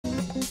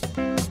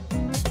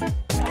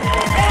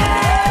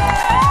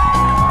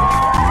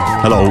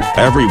Hello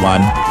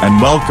everyone,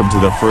 and welcome to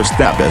the first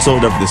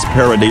episode of this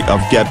parody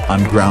of Get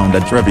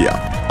Ungrounded Trivia.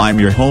 I'm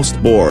your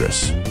host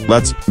Boris.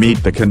 Let's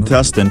meet the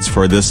contestants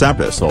for this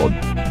episode.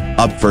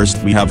 Up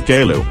first we have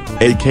Caillou,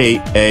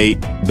 aka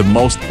the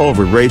most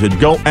overrated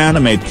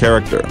Animate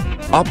character.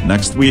 Up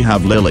next we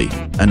have Lily,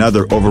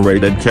 another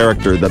overrated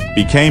character that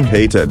became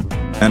hated.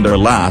 And our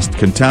last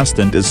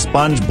contestant is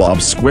Spongebob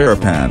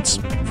SquarePants.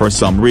 For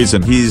some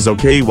reason he's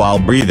okay while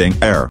breathing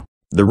air.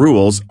 The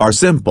rules are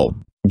simple.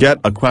 Get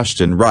a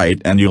question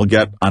right and you'll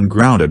get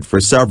ungrounded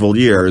for several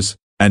years,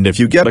 and if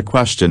you get a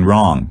question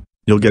wrong,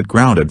 you'll get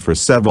grounded for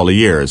several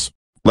years.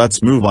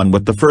 Let's move on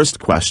with the first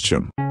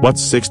question.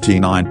 What's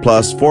 69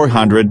 plus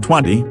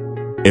 420?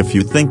 If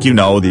you think you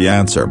know the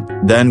answer,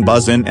 then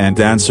buzz in and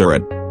answer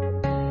it.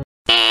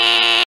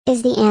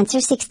 Is the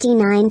answer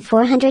 69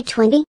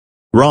 420?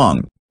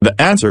 Wrong. The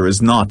answer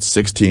is not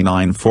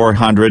 69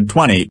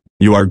 420,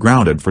 you are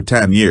grounded for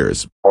 10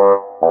 years.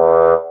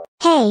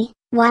 Hey,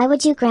 why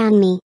would you ground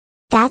me?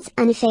 That's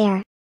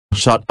unfair.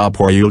 Shut up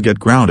or you'll get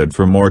grounded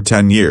for more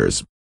 10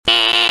 years.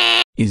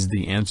 Is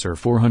the answer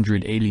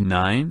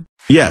 489?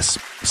 Yes,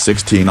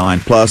 69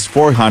 plus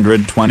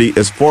 420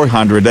 is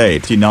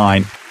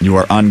 489, you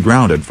are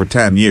ungrounded for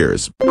 10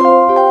 years.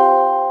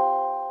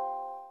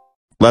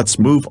 Let's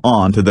move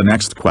on to the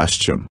next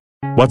question.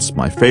 What's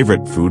my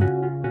favorite food?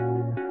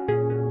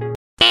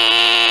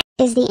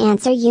 Is the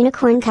answer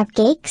unicorn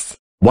cupcakes?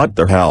 What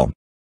the hell?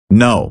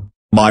 No,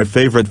 my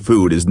favorite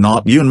food is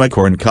not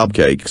unicorn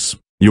cupcakes.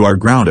 You are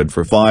grounded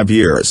for 5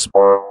 years.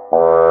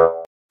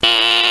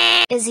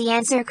 Is the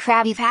answer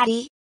Krabby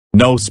Patty?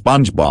 No,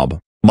 SpongeBob.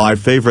 My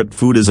favorite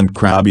food isn't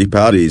Krabby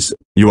Patties.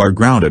 You are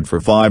grounded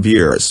for 5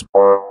 years.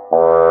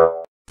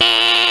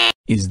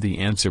 Is the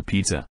answer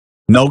pizza?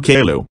 No,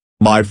 Caillou.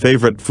 My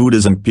favorite food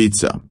isn't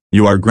pizza.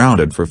 You are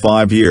grounded for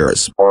 5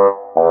 years.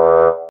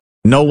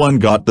 No one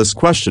got this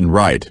question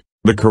right.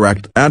 The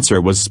correct answer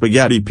was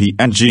spaghetti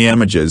PNG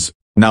images.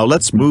 Now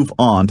let's move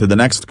on to the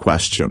next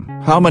question.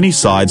 How many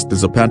sides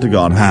does a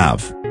pentagon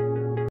have?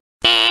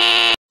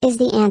 Is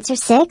the answer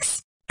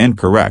 6?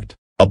 Incorrect.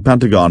 A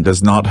pentagon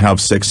does not have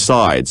 6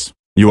 sides.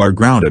 You are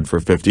grounded for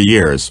 50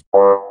 years.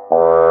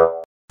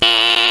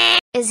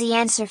 Is the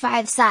answer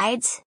 5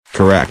 sides?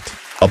 Correct.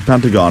 A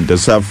pentagon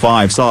does have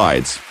 5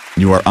 sides.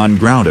 You are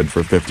ungrounded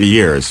for 50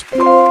 years.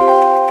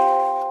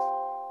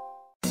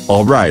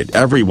 Alright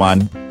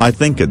everyone, I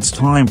think it's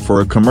time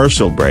for a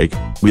commercial break.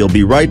 We'll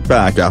be right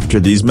back after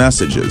these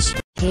messages.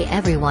 Hey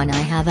everyone,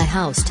 I have a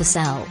house to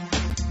sell.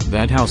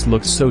 That house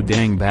looks so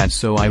dang bad,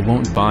 so I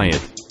won't buy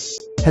it.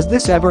 Has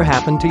this ever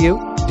happened to you?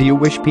 Do you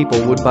wish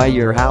people would buy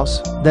your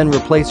house, then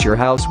replace your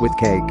house with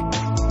cake?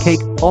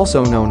 Cake,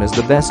 also known as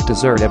the best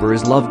dessert ever,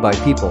 is loved by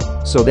people,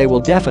 so they will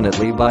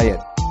definitely buy it.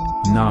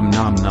 Nom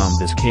nom nom,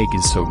 this cake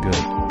is so good.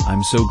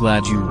 I'm so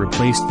glad you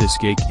replaced this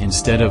cake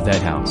instead of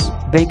that house.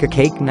 Bake a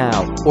cake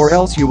now, or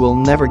else you will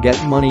never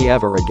get money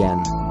ever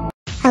again.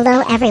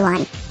 Hello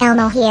everyone,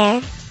 Elmo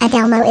here.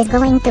 Elmo is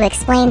going to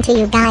explain to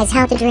you guys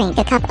how to drink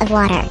a cup of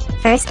water.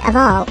 First of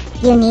all,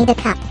 you need a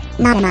cup,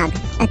 not a mug,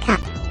 a cup.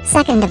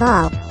 Second of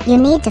all, you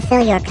need to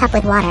fill your cup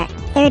with water.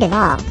 Third of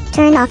all,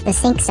 turn off the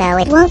sink so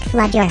it won't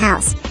flood your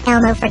house.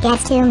 Elmo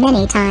forgets too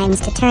many times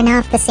to turn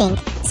off the sink,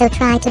 so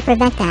try to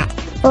prevent that.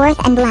 Fourth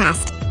and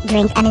last,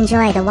 drink and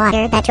enjoy the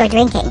water that you're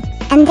drinking.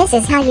 And this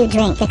is how you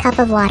drink a cup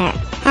of water.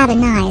 Have a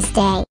nice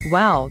day.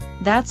 Wow,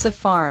 that's a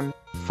farm.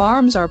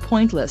 Farms are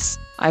pointless.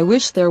 I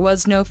wish there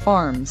was no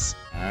farms.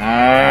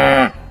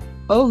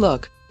 Oh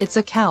look, it's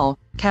a cow.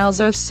 Cows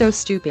are so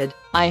stupid.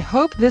 I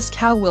hope this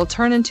cow will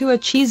turn into a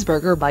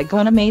cheeseburger by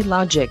Animate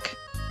logic.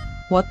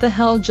 What the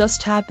hell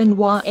just happened?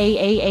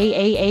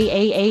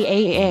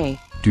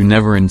 Do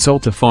never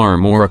insult a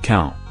farm or a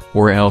cow,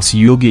 or else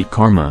you'll get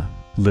karma,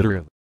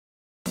 literally.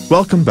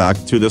 Welcome back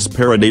to this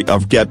parody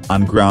of Get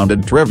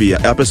Ungrounded Trivia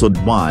Episode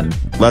 1.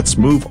 Let's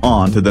move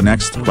on to the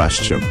next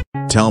question.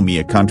 Tell me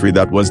a country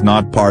that was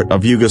not part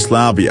of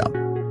Yugoslavia.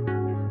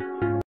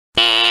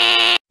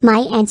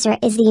 My answer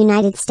is the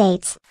United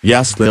States.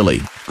 Yes,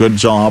 Lily, good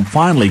job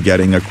finally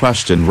getting a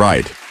question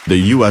right. The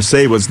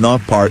USA was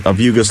not part of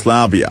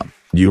Yugoslavia.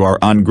 You are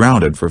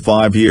ungrounded for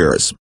 5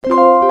 years.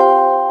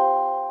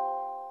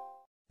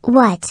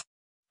 What?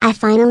 I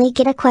finally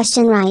get a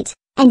question right,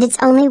 and it's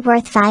only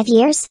worth 5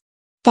 years?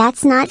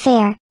 That's not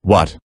fair.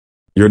 What?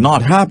 You're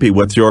not happy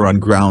with your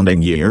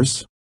ungrounding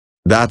years?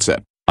 That's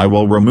it, I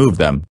will remove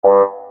them.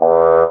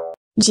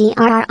 Jeez,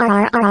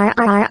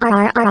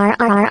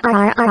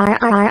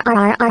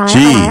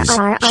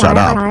 shut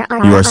up,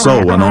 you are so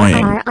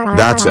annoying.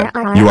 That's it,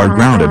 you are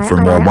grounded for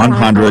more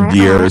 100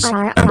 years,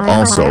 and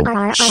also,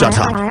 shut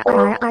up.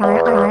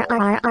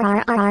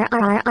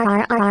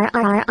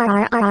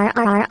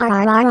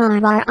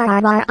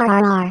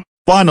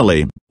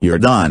 Finally, you're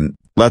done.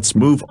 Let's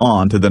move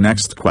on to the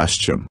next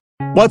question.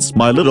 What's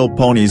My Little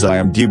Pony's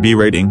IMDb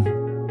rating?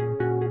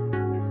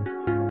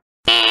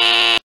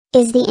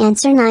 Is the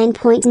answer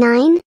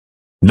 9.9?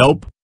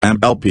 Nope,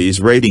 MLP's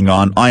rating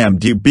on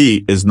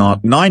IMDb is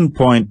not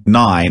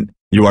 9.9,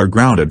 You are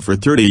grounded for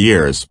 30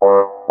 years.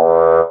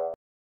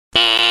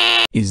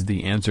 Is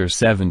the answer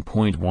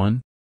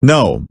 7.1?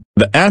 No,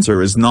 the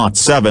answer is not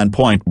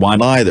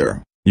 7.1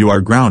 either. You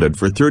are grounded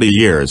for 30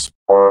 years.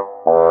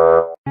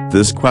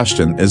 This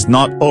question is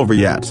not over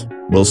yet.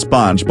 Will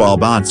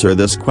SpongeBob answer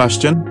this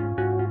question?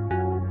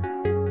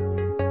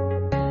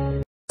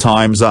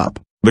 Time's up.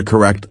 The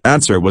correct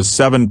answer was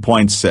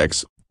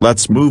 7.6.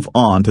 Let's move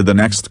on to the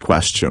next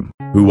question.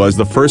 Who was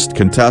the first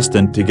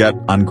contestant to get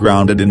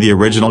ungrounded in the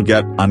original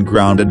Get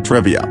Ungrounded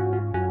trivia?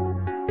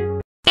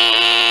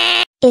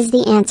 Is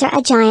the answer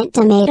a giant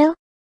tomato?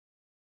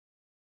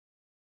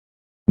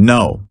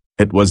 No,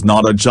 it was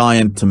not a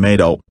giant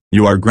tomato.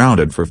 You are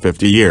grounded for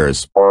 50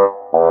 years.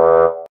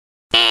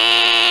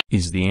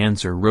 Is the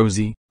answer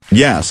Rosie?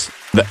 Yes,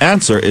 the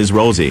answer is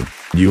Rosie.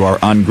 You are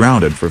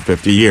ungrounded for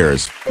 50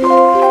 years.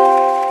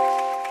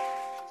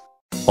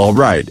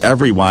 Alright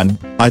everyone,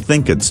 I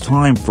think it's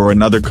time for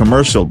another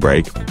commercial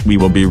break. We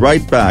will be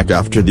right back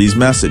after these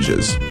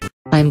messages.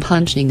 I'm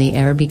punching the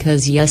air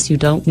because yes, you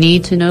don't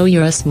need to know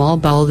you're a small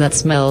ball that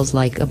smells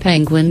like a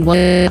penguin.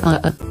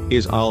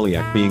 Is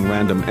Aliak being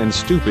random and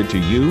stupid to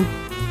you?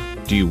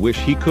 Do you wish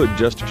he could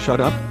just shut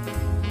up?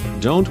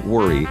 Don't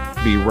worry,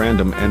 be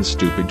random and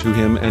stupid to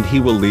him and he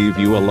will leave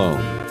you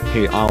alone.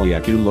 Hey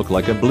Aliak, you look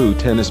like a blue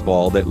tennis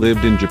ball that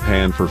lived in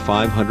Japan for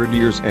 500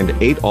 years and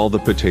ate all the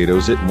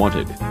potatoes it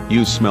wanted.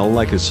 You smell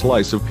like a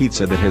slice of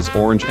pizza that has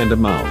orange and a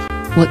mouth.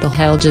 What the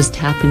hell just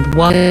happened?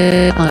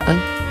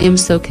 I'm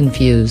so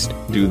confused.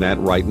 Do that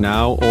right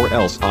now or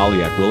else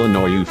Aliak will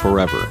annoy you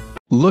forever.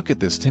 Look at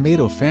this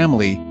tomato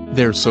family,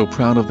 they're so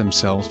proud of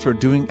themselves for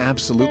doing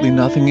absolutely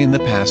nothing in the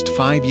past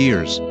 5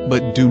 years,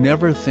 but do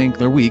never think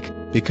they're weak,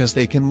 because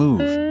they can move.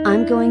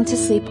 I'm going to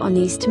sleep on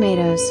these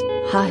tomatoes,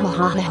 ha ha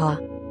ha ha ha.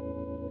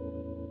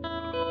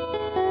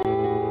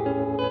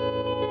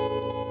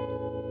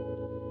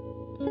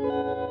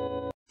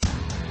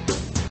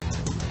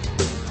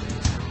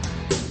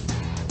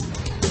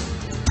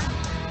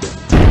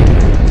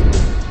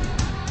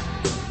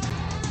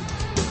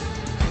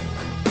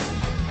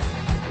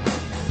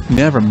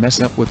 Never mess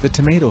up with the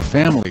tomato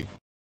family.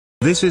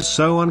 This is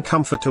so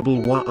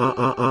uncomfortable.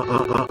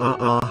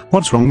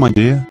 What's wrong, my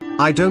dear?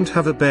 I don't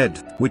have a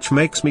bed, which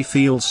makes me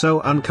feel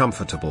so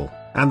uncomfortable,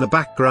 and the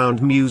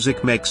background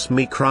music makes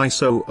me cry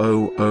so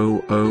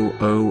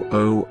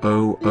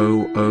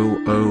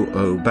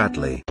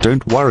badly.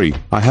 Don't worry,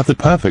 I have the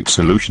perfect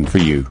solution for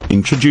you.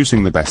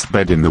 Introducing the best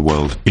bed in the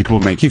world. It will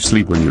make you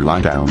sleep when you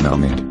lie down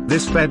on it.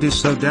 This bed is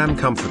so damn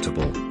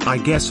comfortable. I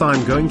guess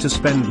I'm going to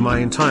spend my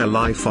entire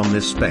life on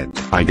this bed.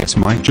 I guess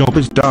my job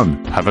is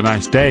done. Have a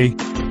nice day.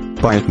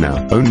 Buy it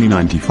now, only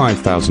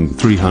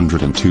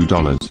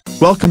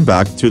 $95,302. Welcome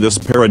back to this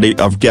parody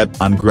of Get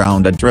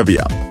Ungrounded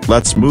trivia.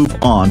 Let's move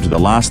on to the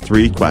last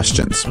 3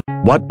 questions.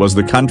 What was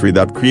the country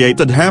that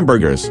created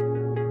hamburgers?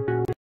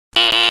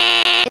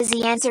 Is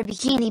the answer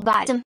Bikini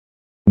Bottom?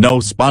 No,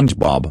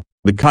 SpongeBob.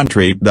 The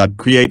country that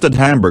created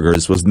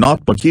hamburgers was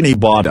not Bikini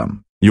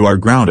Bottom. You are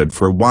grounded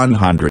for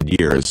 100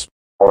 years.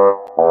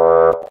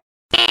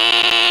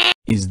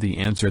 Is the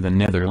answer the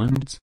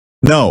Netherlands?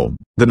 No,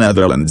 the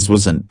Netherlands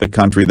wasn't the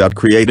country that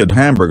created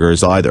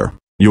hamburgers either.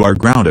 You are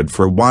grounded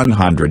for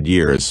 100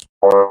 years.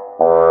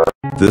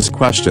 This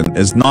question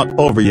is not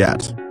over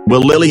yet.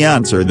 Will Lily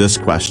answer this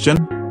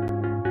question?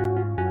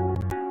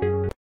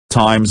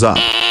 Time's up.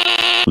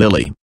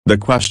 Lily, the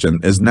question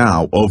is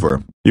now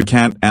over. You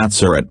can't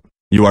answer it.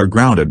 You are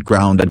grounded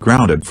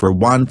for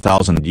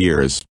 1,000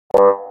 years.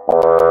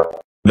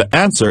 The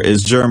answer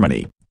is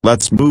Germany.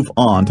 Let's move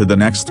on to the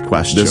next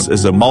question. This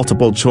is a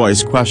multiple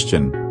choice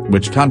question.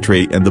 Which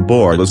country in the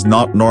board is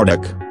not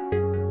Nordic?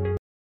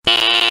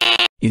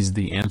 Is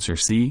the answer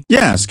C?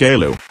 Yes,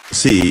 Caillou.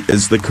 C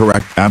is the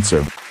correct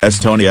answer.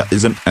 Estonia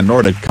isn't a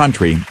Nordic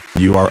country.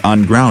 You are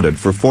ungrounded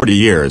for 40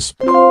 years.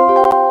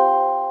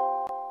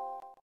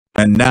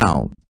 And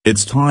now,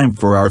 it's time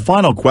for our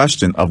final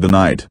question of the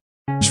night.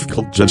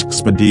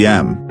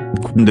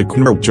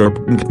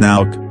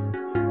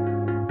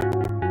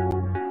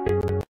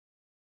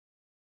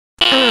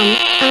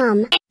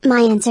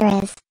 My answer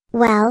is,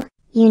 well,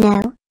 you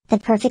know, the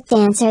perfect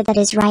answer that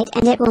is right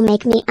and it will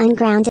make me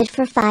ungrounded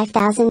for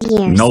 5,000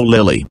 years. No,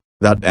 Lily,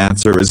 that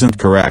answer isn't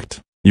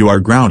correct. You are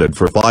grounded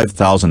for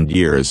 5,000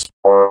 years.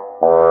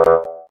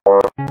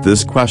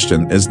 This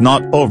question is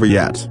not over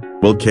yet.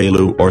 Will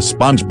Caillou or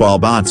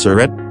SpongeBob answer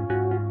it?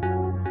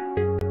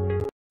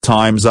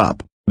 Time's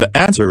up. The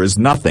answer is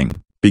nothing,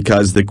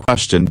 because the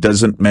question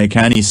doesn't make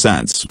any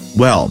sense.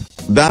 Well,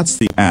 that's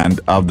the end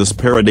of this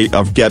parody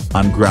of Get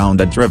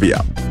Ungrounded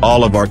trivia.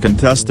 All of our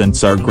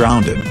contestants are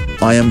grounded.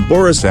 I am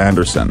Boris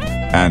Anderson,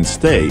 and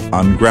stay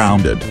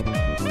ungrounded.